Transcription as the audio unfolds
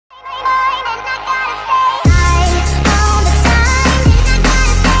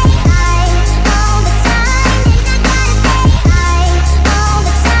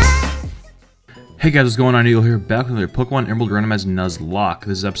Hey guys, what's going on? Eagle here, back with another Pokemon Emerald Randomized Nuzlocke.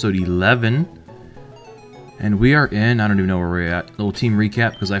 This is episode 11, and we are in, I don't even know where we're at, little team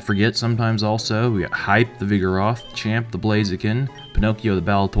recap, because I forget sometimes also. We got Hype, the Vigoroth, Champ, the Blaziken, Pinocchio, the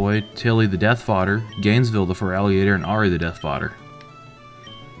Baltoy, Tilly, the Death Fodder, Gainesville, the Feraligatr, and Ari, the Death Fodder.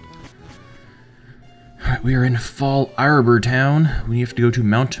 Alright, we are in Fall Arbor Town. We have to go to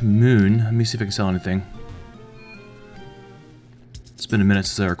Mount Moon. Let me see if I can sell anything. It's been a minute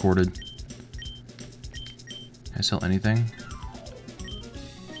since I recorded. Can I sell anything?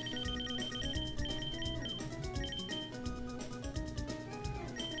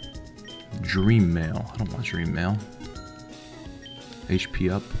 Dream Mail. I don't want Dream Mail. HP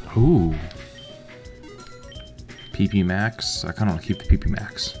up. Ooh. PP Max. I kind of want to keep the PP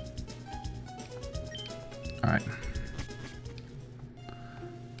Max. Alright.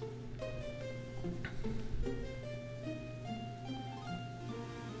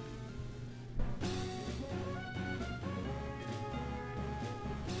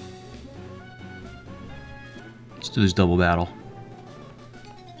 Let's do this double battle.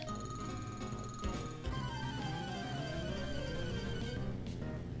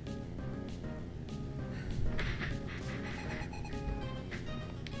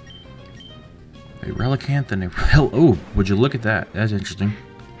 A Relicanth and a oh, would you look at that? That's interesting.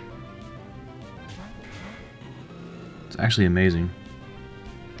 It's actually amazing.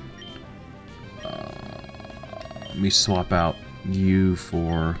 Let me swap out you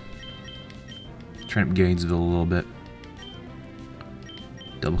for Trent Gainesville a little bit.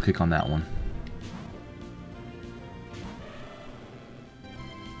 Double kick on that one.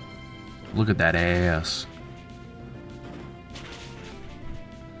 Look at that ass.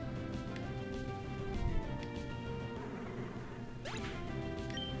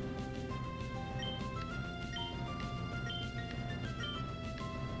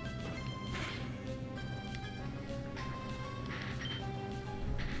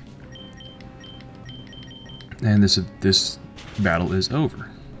 And this battle is over.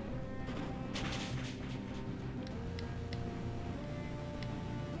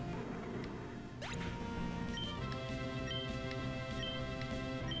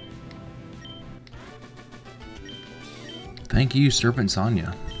 Thank you, Serpent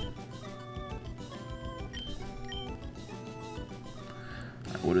Sonya.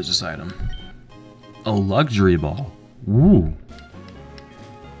 What is this item? A luxury ball. Ooh.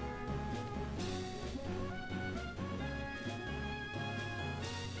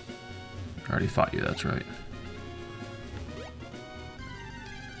 I already fought you, that's right.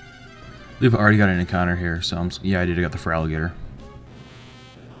 We've already got an encounter here, so yeah, I did. I got the Feraligatr.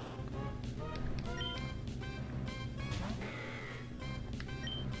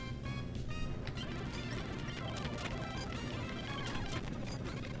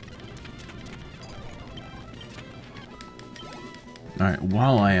 Alright,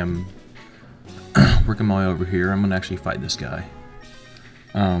 while I am working my way over here, I'm gonna actually fight this guy.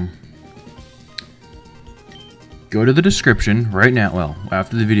 Go to the description right now, well,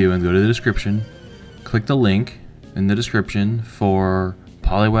 after the video, and go to the description, click the link in the description for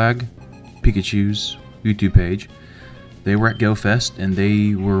Poliwag Pikachu's YouTube page. They were at GoFest, and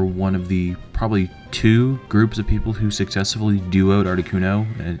they were one of the probably 2 groups of people who successfully duoed Articuno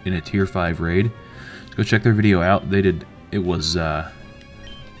in a tier 5 raid. So go check their video out. They did, it was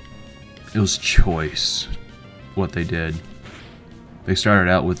choice what they did. They started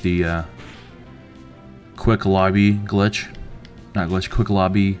out with the quick lobby glitch, not glitch, quick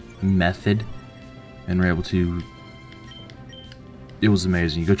lobby method, and were able to, it was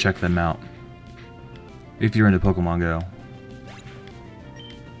amazing. You go check them out if you're into Pokemon Go.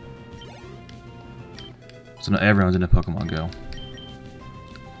 So not everyone's into Pokemon Go.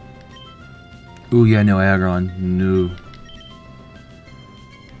 Ooh yeah, no Aggron, no.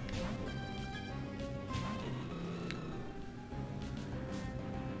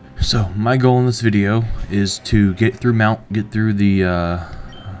 So my goal in this video is to get through the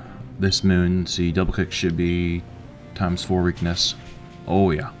this moon. See, double kick should be ×4 weakness.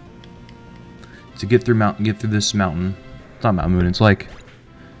 Oh yeah. To get through this mountain. It's not Mount Moon. It's like,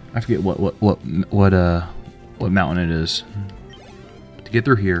 I forget what mountain it is. To get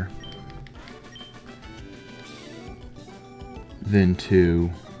through here, then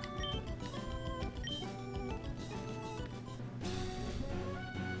to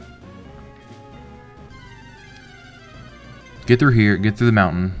get through here, get through the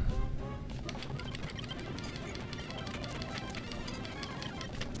mountain.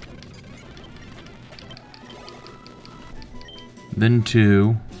 Then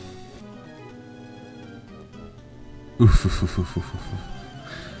to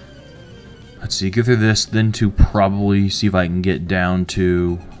let's see, get through this, then to probably see if I can get down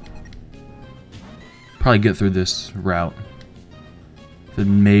to... Probably get through this route.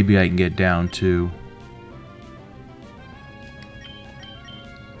 Then maybe I can get down to...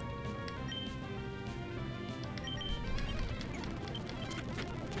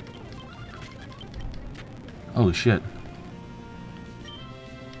 Holy shit.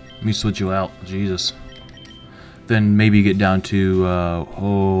 Let me switch you out. Jesus. Then maybe get down to,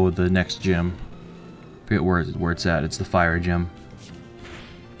 the next gym. Forget where it's at. It's the fire gym.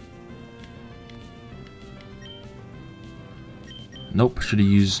 Nope, should have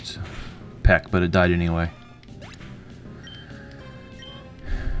used Peck, but it died anyway.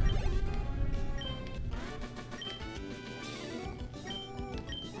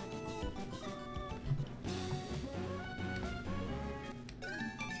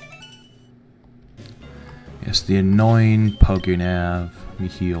 Yes, the annoying Pokénav. Let me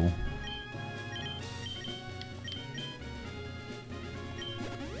heal.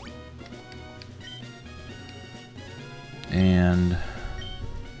 And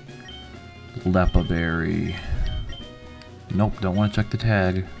Lepa Berry. Nope, don't want to check the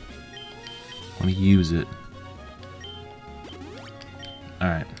tag. Want to use it.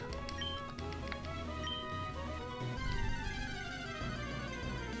 Alright.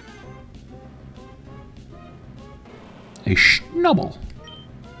 A Schnubble.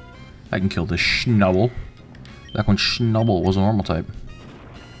 I can kill this Schnubble. Back when Schnubble was a normal type.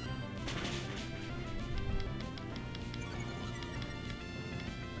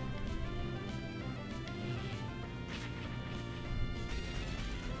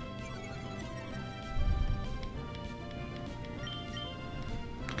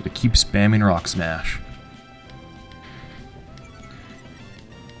 Gonna keep spamming Rock Smash.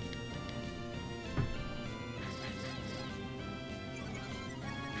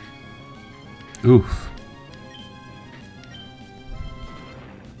 Oof.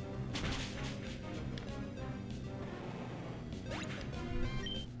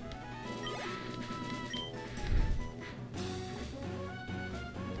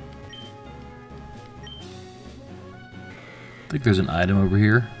 I think there's an item over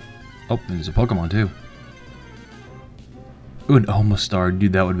here. Oh, and there's a Pokemon too. Ooh, an Omastar.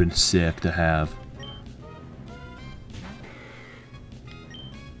 Dude, that would have been sick to have.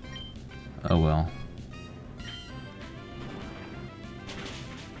 Oh well.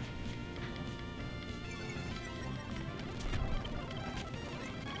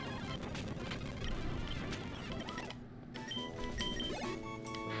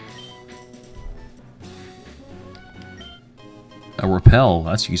 A repel,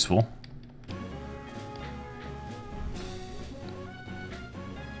 that's useful.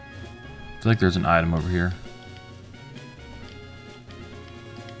 I feel like there's an item over here.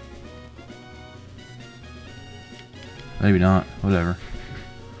 Maybe not, whatever.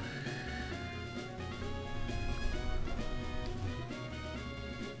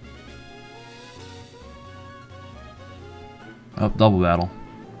 Oh, double battle.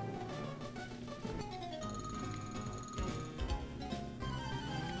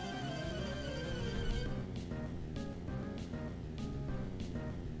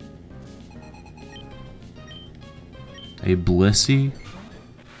 A Blissey?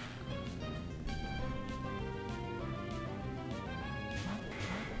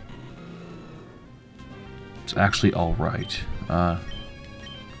 It's actually alright.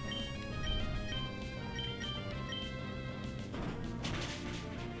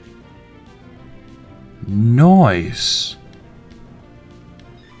 Nice!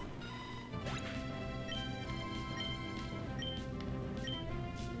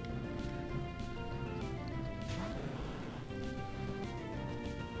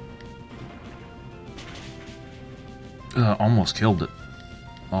 Almost killed it.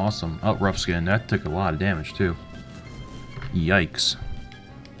 Awesome. Oh, rough skin. That took a lot of damage too. Yikes.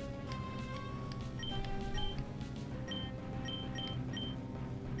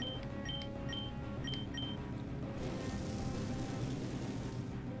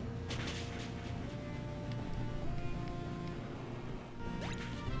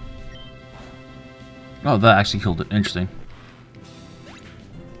 Oh, that actually killed it. Interesting.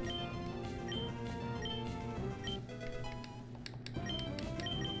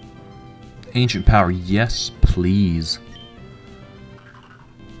 Ancient Power, yes, please.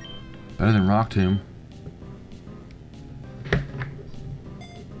 Better than Rock Tomb.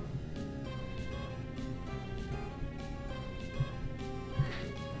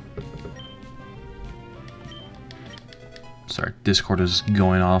 Sorry, Discord is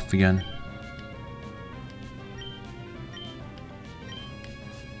going off again.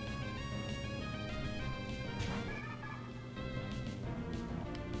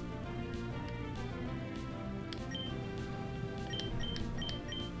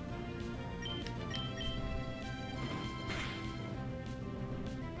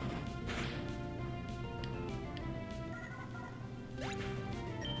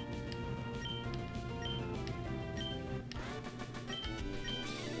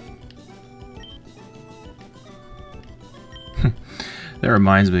 That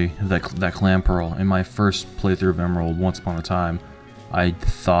reminds me of that clam pearl. In my first playthrough of Emerald, once upon a time, I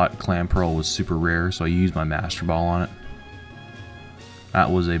thought clam pearl was super rare, so I used my master ball on it.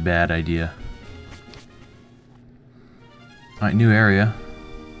 That was a bad idea. Alright, new area.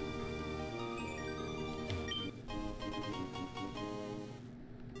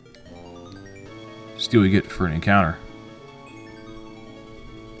 See what we get for an encounter.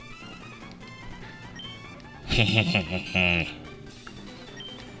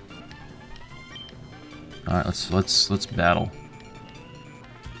 Alright, let's battle.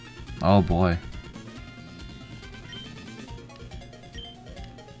 Oh boy.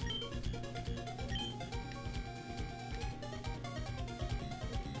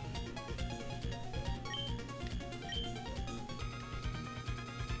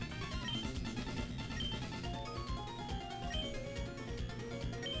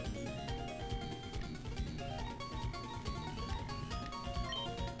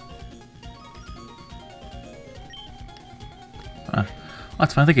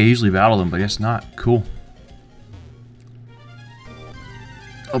 That's fine. I think I usually battle them, but I guess not. Cool.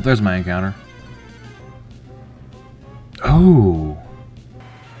 Oh, there's my encounter. Oh!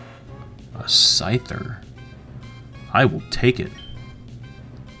 A Scyther. I will take it.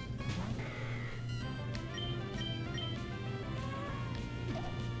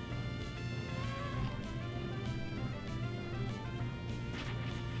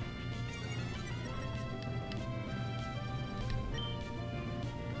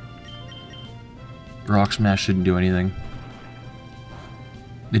 Rock Smash shouldn't do anything.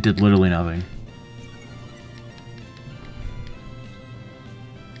 It did literally nothing.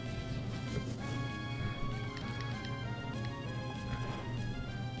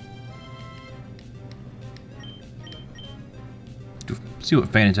 See what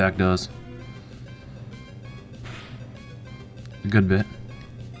Feint Attack does. A good bit.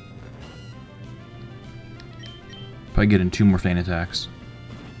 Probably get in 2 more Feint Attacks.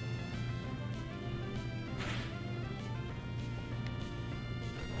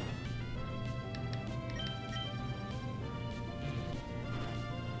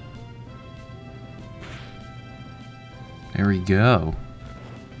 There we go.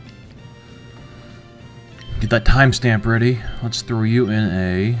 Get that timestamp ready. Let's throw you in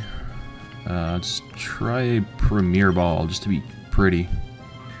a... let's try a Premier Ball, just to be pretty.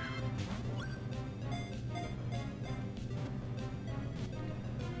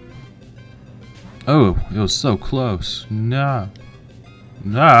 Oh, it was so close. Nah.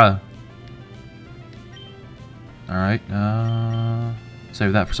 Nah. Alright,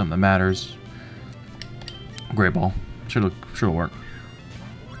 save that for something that matters. Great Ball. Should've worked.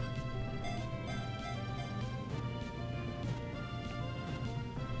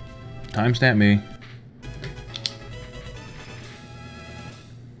 Timestamp me.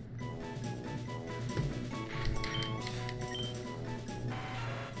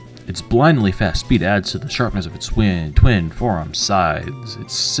 Its blindingly fast speed adds to the sharpness of its twin forearm sides.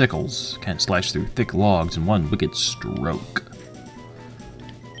 Its sickles can slice through thick logs in one wicked stroke.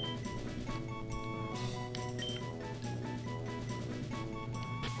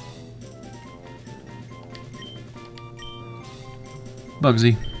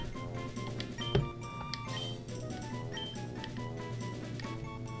 Bugsy.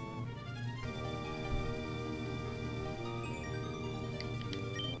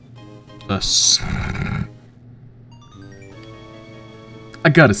 I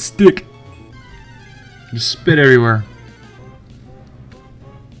got a stick. Just spit everywhere.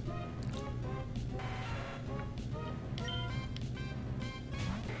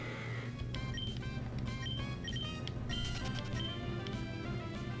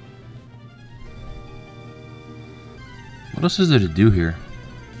 What else is there to do here?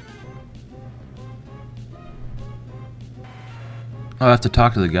 Oh, I have to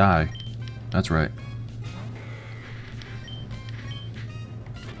talk to the guy. That's right.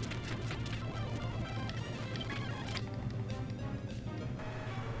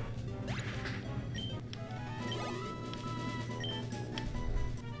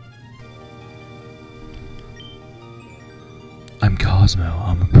 I'm Cosmo.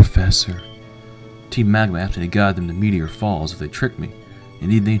 I'm a professor. Team Magma asked me to guide them to Meteor Falls if they tricked me.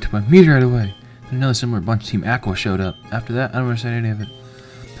 Indeed, they took my meteorite away. Then another similar bunch of Team Aqua showed up. After that, I don't understand any of it.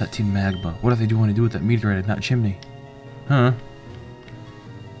 That Team Magma. What are they want to do with that meteorite and not Chimney? Huh?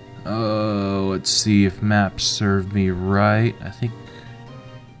 Oh, let's see if maps serve me right. I think...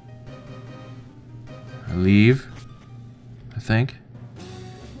 I leave. I think.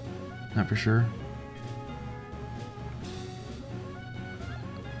 Not for sure.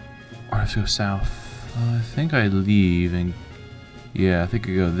 Or I have to go south. I think I leave and Yeah, I think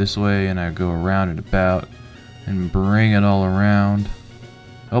I go this way and I go around and about and bring it all around.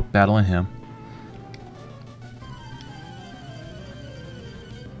 Oh, battling him.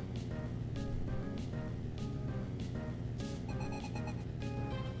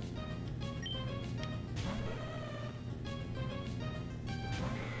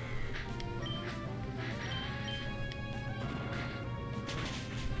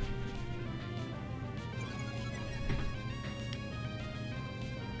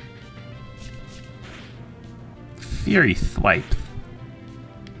 Fury Thwipe.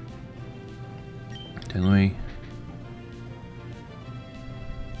 Okay, let me...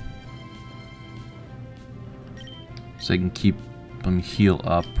 So I can keep them heal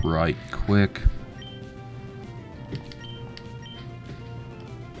up right quick.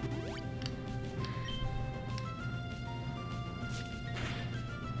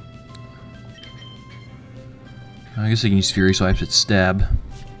 I guess I can use Fury Swipes at stab.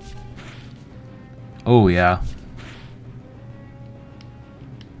 Oh yeah.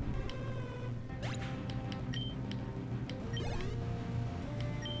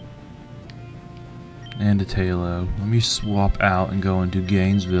 And a Talo. Let me swap out and go into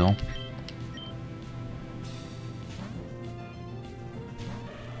Gainesville.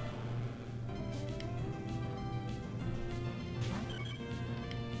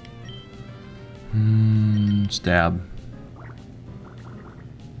 Stab.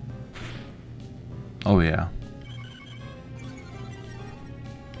 Oh yeah.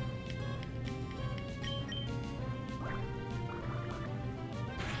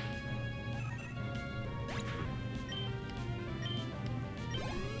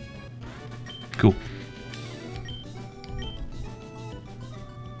 Cool.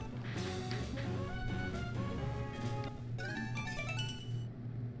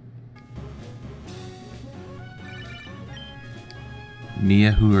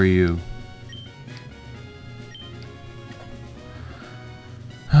 Nia, who are you?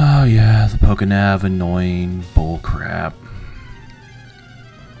 Oh yeah, the Pokenav, annoying bullcrap.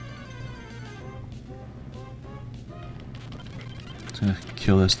 Just gonna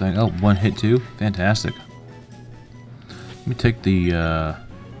kill this thing. Oh, one hit too? Fantastic. Let me take the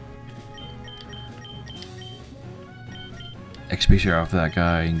XP share off that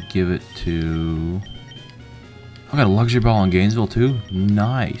guy and give it to... I got a luxury ball in Gainesville too?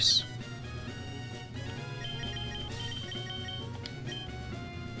 Nice.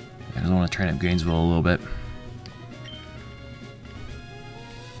 I just want to train up Gainesville a little bit.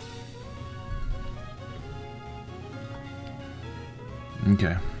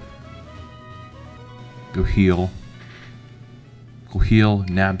 Okay. Go heal. Go heal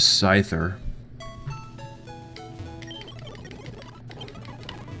Nab Scyther.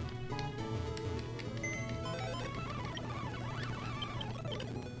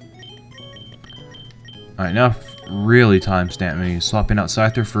 Alright, now really timestamp me. Swapping out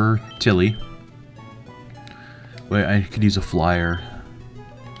Scyther for Tilly. Wait, I could use a flyer.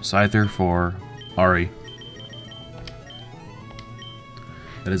 Scyther for Ari.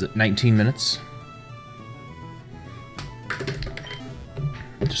 That is at 19 minutes.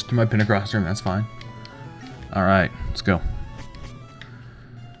 Just threw my pin across her and that's fine. Alright, let's go.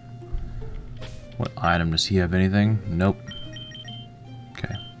 What item? Does he have anything? Nope.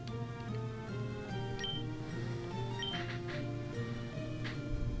 Okay.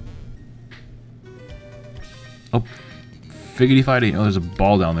 Oh, figgity fighting. Oh, there's a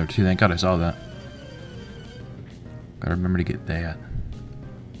ball down there too. Thank God I saw that. Gotta remember to get that.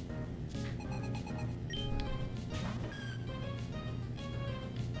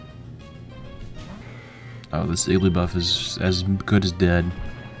 Oh, this Igglybuff is as good as dead.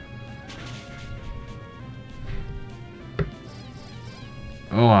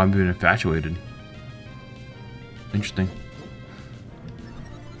 Oh, I'm being infatuated. Interesting.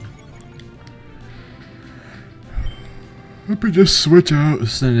 Let me just switch out,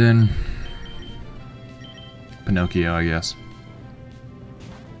 send in Pinocchio, I guess.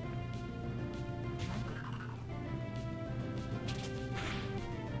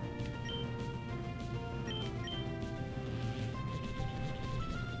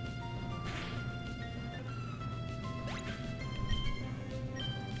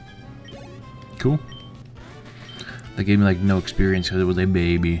 Cool. They gave me like no experience because it was a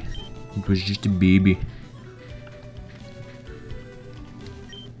baby. It was just a baby.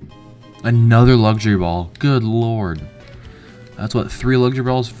 Another luxury ball. Good lord. That's what, 3 luxury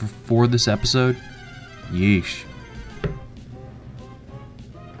balls for this episode? Yeesh.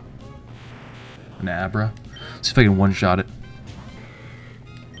 An Abra. See if I can one-shot it.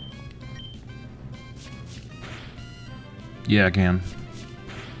 Yeah, I can.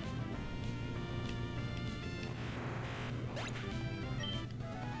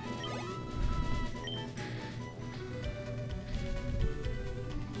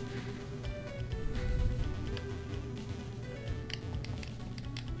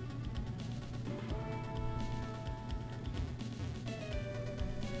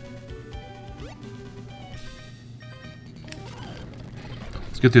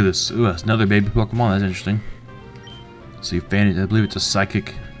 Let's get through this. Ooh, that's another baby Pokemon. That's interesting. See, Fanny, I believe it's a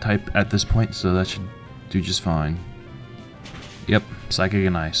psychic type at this point, so that should do just fine. Yep, psychic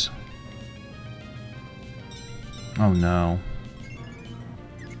and ice. Oh no.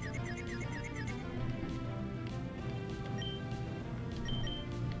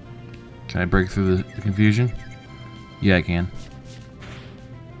 Can I break through the confusion? Yeah, I can.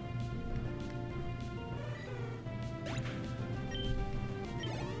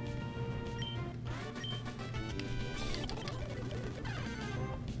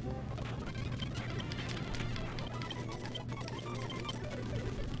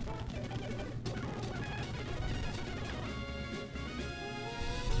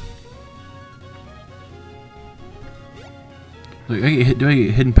 Do I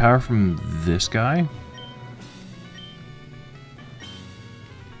get hidden power from this guy?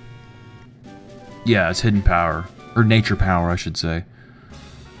 Yeah, it's hidden power. Or nature power, I should say.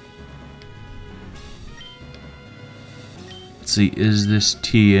 Let's see, is this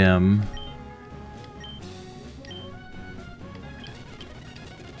TM...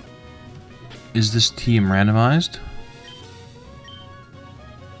 Is this TM randomized?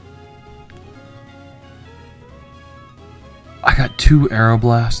 I got 2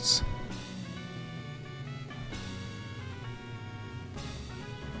 Aeroblasts.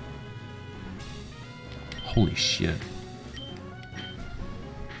 Holy shit.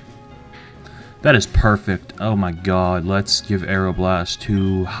 That is perfect. Oh my god, let's give Aeroblast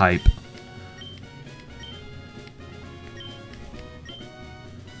 2 hype.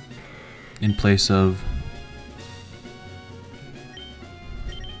 In place of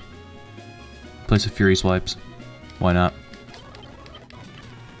Fury Swipes. Why not?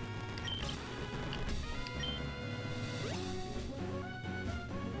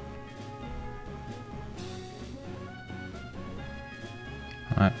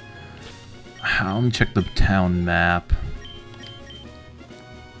 Alright. Let me check the town map.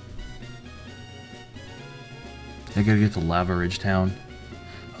 I gotta get to Lava Ridge Town.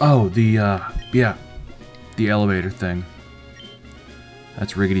 Oh, yeah. The elevator thing.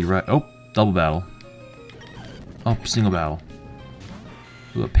 That's riggedy right. Oh, double battle. Oh, single battle.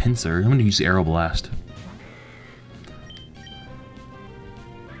 Ooh, a pincer. I'm gonna use the Aeroblast.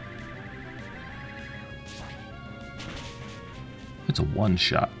 It's a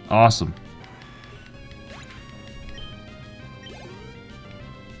one-shot. Awesome.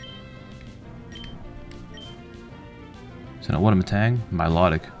 So now what am I tagging?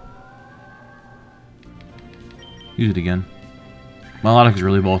 Milotic. Use it again. Milotic is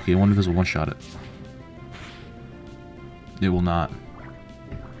really bulky. I wonder if this will one-shot it. It will not.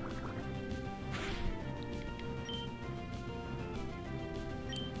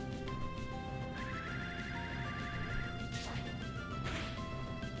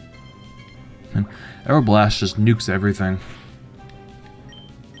 And Aeroblast just nukes everything.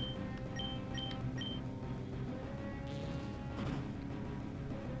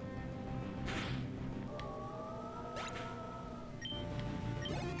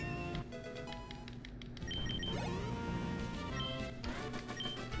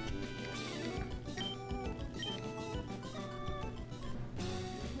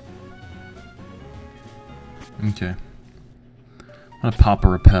 Okay. I'm gonna pop a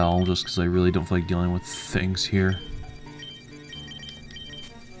repel just because I really don't feel like dealing with things here.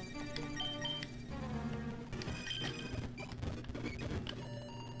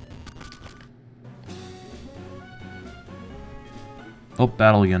 Oh,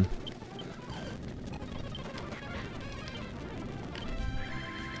 battle again.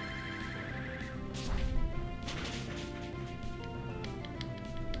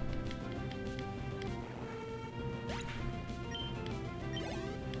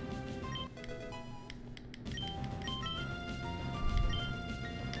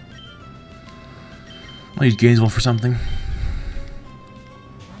 I'll use Gainesville for something.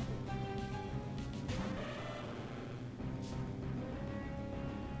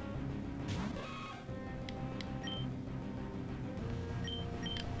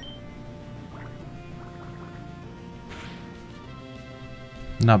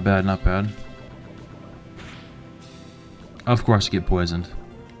 Not bad, not bad. Of course, you get poisoned.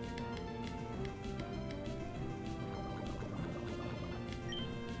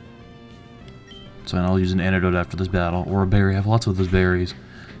 So I'll use an antidote after this battle. Or a berry. I have lots of those berries.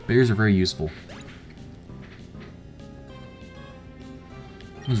 Berries are very useful.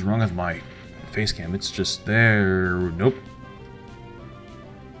 What's wrong with my face cam? It's just there. Nope.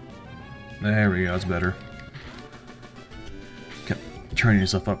 There we go. That's better. Kept turning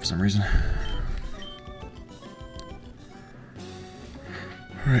yourself up for some reason.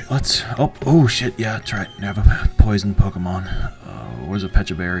 Alright, let's... Oh shit, yeah, that's right. I have a poison Pokemon. Where's a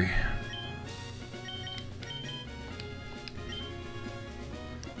Pecha Berry?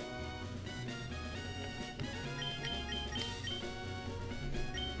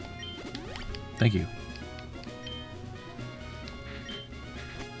 Thank you.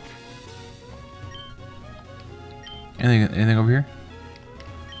 Anything over here?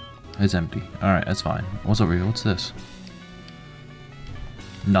 It's empty. Alright, that's fine. What's over here? What's this?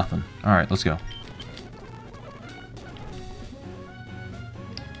 Nothing. Alright, let's go.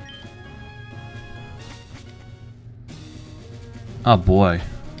 Oh boy.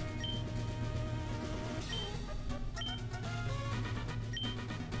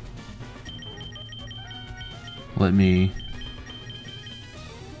 Let me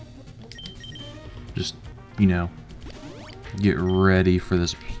just, you know, get ready for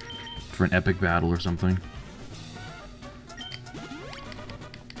this, for an epic battle or something.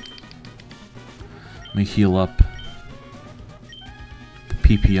 Let me heal up the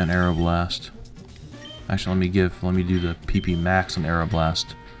PP on Aeroblast. Actually, let me do the PP max on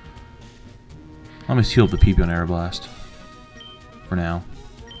Aeroblast. Let me heal up the PP on Aeroblast for now.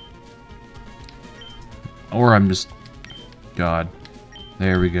 Or I'm just... God.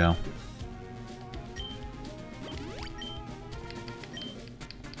 There we go.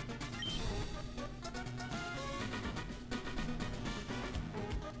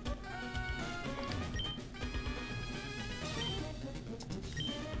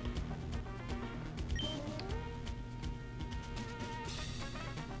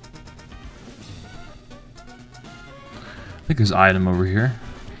 I think there's an item over here.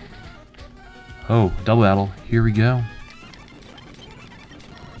 Oh, double battle. Here we go.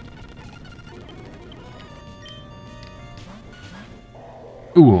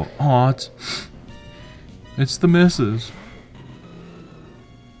 Ooh, aw, it's the misses.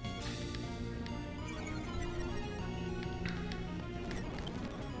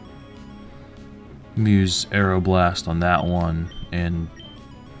 Use Aeroblast on that one and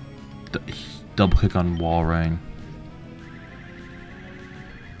double click on Walrein.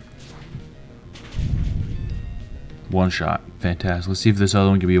 One shot. Fantastic. Let's see if this other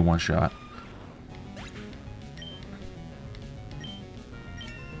one can be a one shot.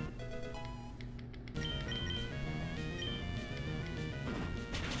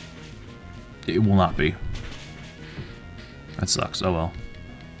 It will not be. That sucks. Oh well.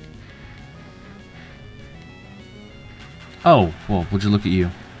 Oh, well, would you look at you?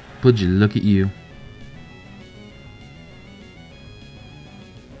 Would you look at you?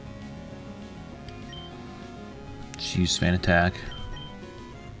 Use fan attack.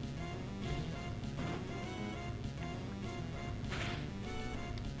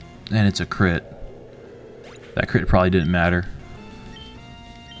 And it's a crit. That crit probably didn't matter.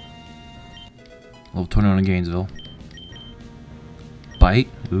 Level 21 in Gainesville. Bite?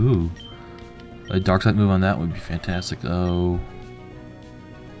 Ooh. A dark side move on that would be fantastic. Oh.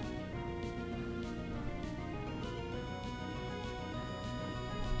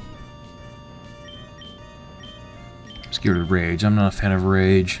 Scared of rage. I'm not a fan of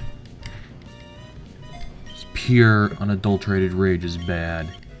rage. It's pure, unadulterated rage is bad.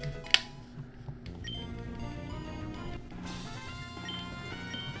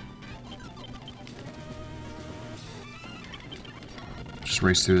 Just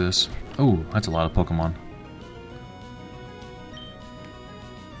race through this. Oh, that's a lot of Pokemon.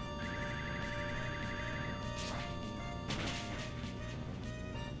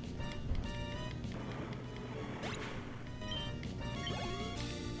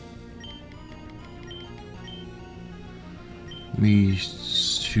 Me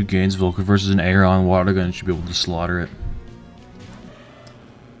shoot Gainesville versus an Aeron water gun, should be able to slaughter it.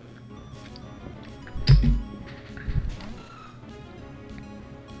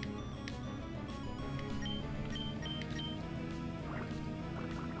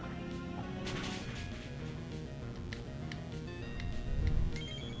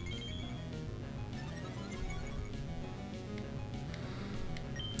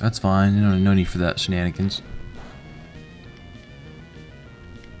 That's fine, you know, no need for that shenanigans.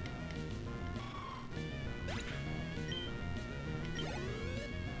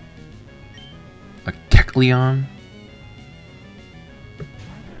 A Kecleon?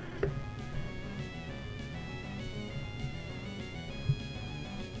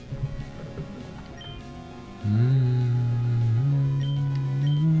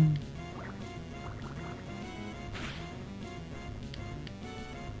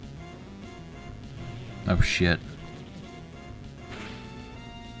 Oh shit.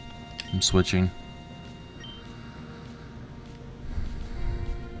 I'm switching.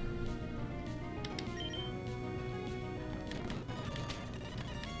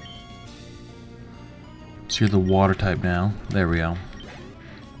 So you're the water type now. There we go.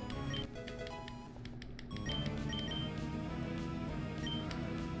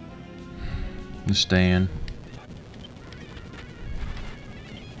 Just stay in.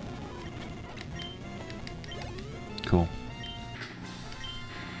 Cool.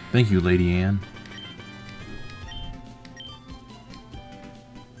 Thank you, Lady Anne.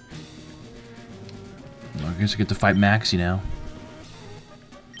 I guess I get to fight Maxie now.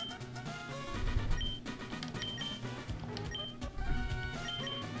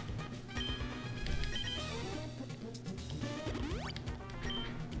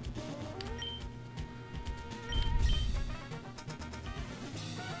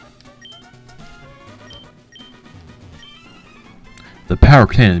 The power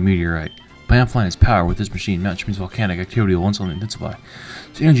contained in the meteorite. By amplifying its power with this machine, Mount Stream's volcanic activity will once intensify.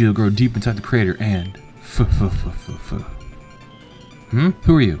 Its energy will grow deep inside the crater and...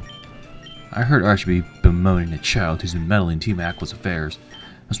 Who are you? I heard Archie be bemoaning a child who's been meddling in Team Aqua's affairs.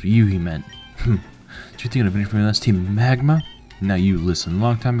 Must be you he meant. Did you think of anything from this Team Magma? Now you listen. A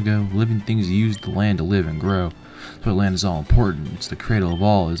long time ago, living things used the land to live and grow. That's why land is all important. It's the cradle of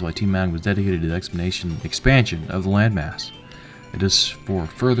all. It is why Team Magma was dedicated to the expansion of the landmass. It is for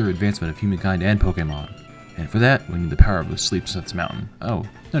further advancement of humankind and Pokemon. And for that, we need the power of the sleep to set this mountain. Oh,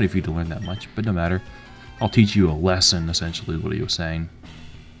 no need for you to learn that much, but no matter. I'll teach you a lesson, essentially, what he was saying.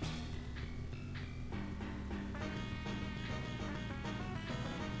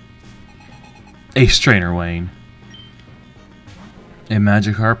 Ace Trainer Wayne. A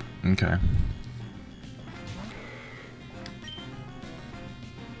Magikarp? Okay.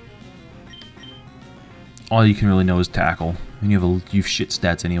 All you can really know is tackle. And you've shit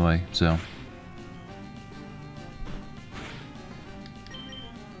stats anyway, so.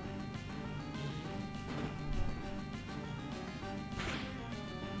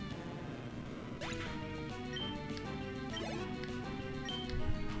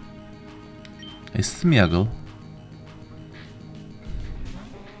 A Smeagol.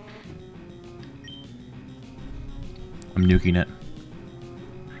 I'm nuking it.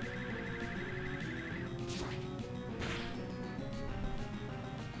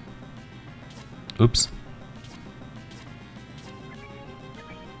 Oops.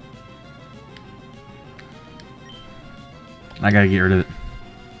 I gotta get rid of it.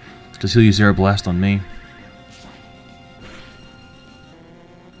 Because he'll use Zero Blast on me.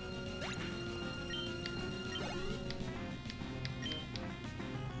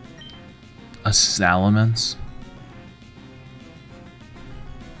 A Salamence?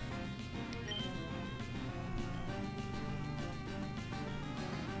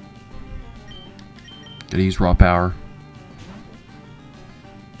 Gotta use raw power.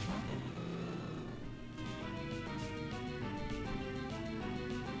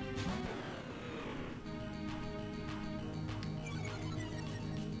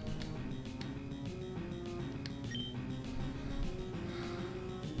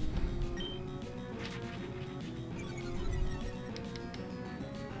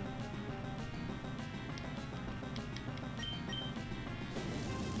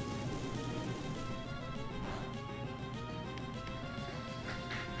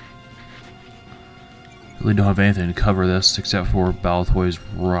 Really don't have anything to cover this except for Balthoy's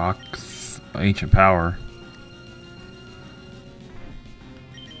Rock Ancient Power.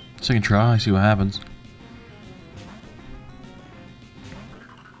 Second try, see what happens.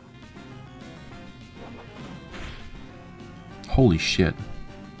 Holy shit.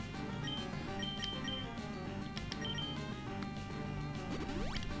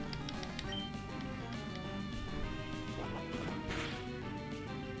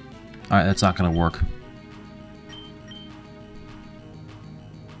 Alright, that's not gonna work.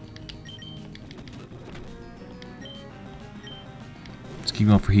 Keep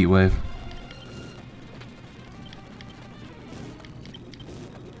going for Heat Wave.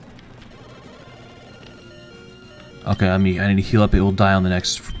 Okay, I need to heal up. It will die on the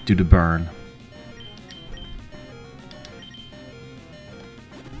next due to burn.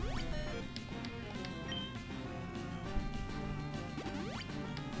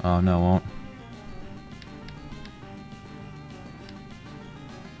 Oh no, it won't.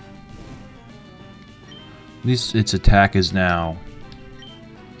 At least its attack is now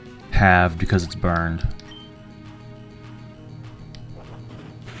halved because it's burned.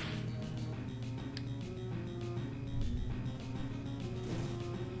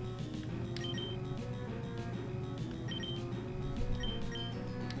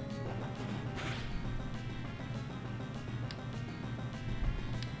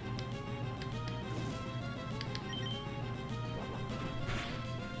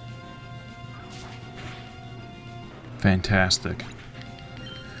 Fantastic.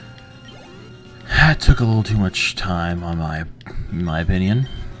 That took a little too much time, in my opinion.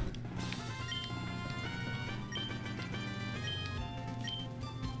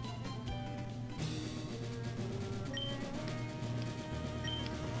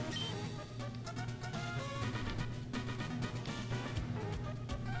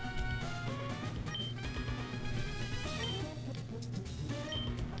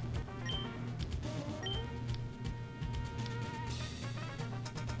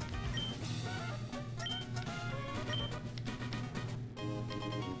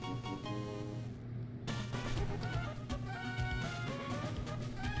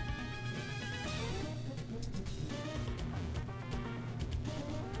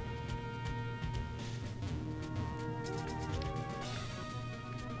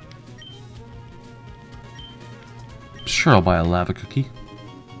 Sure, I'll buy a lava cookie.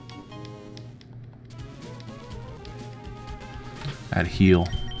 Add heal.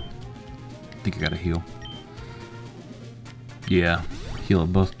 I think I got a heal. Yeah, heal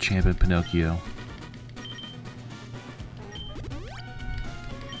at both Champ and Pinocchio.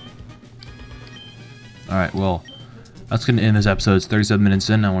 Alright, well, that's going to end this episode. It's 37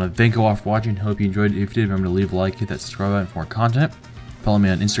 minutes in. I want to thank you all for watching. Hope you enjoyed it. If you did, remember to leave a like, hit that subscribe button for more content. Follow me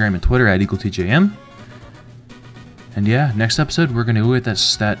on Instagram and Twitter at EagleTJM. And yeah, next episode we're gonna go get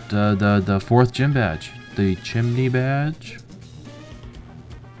the fourth gym badge, the chimney badge,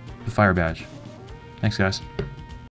 the fire badge. Thanks, guys.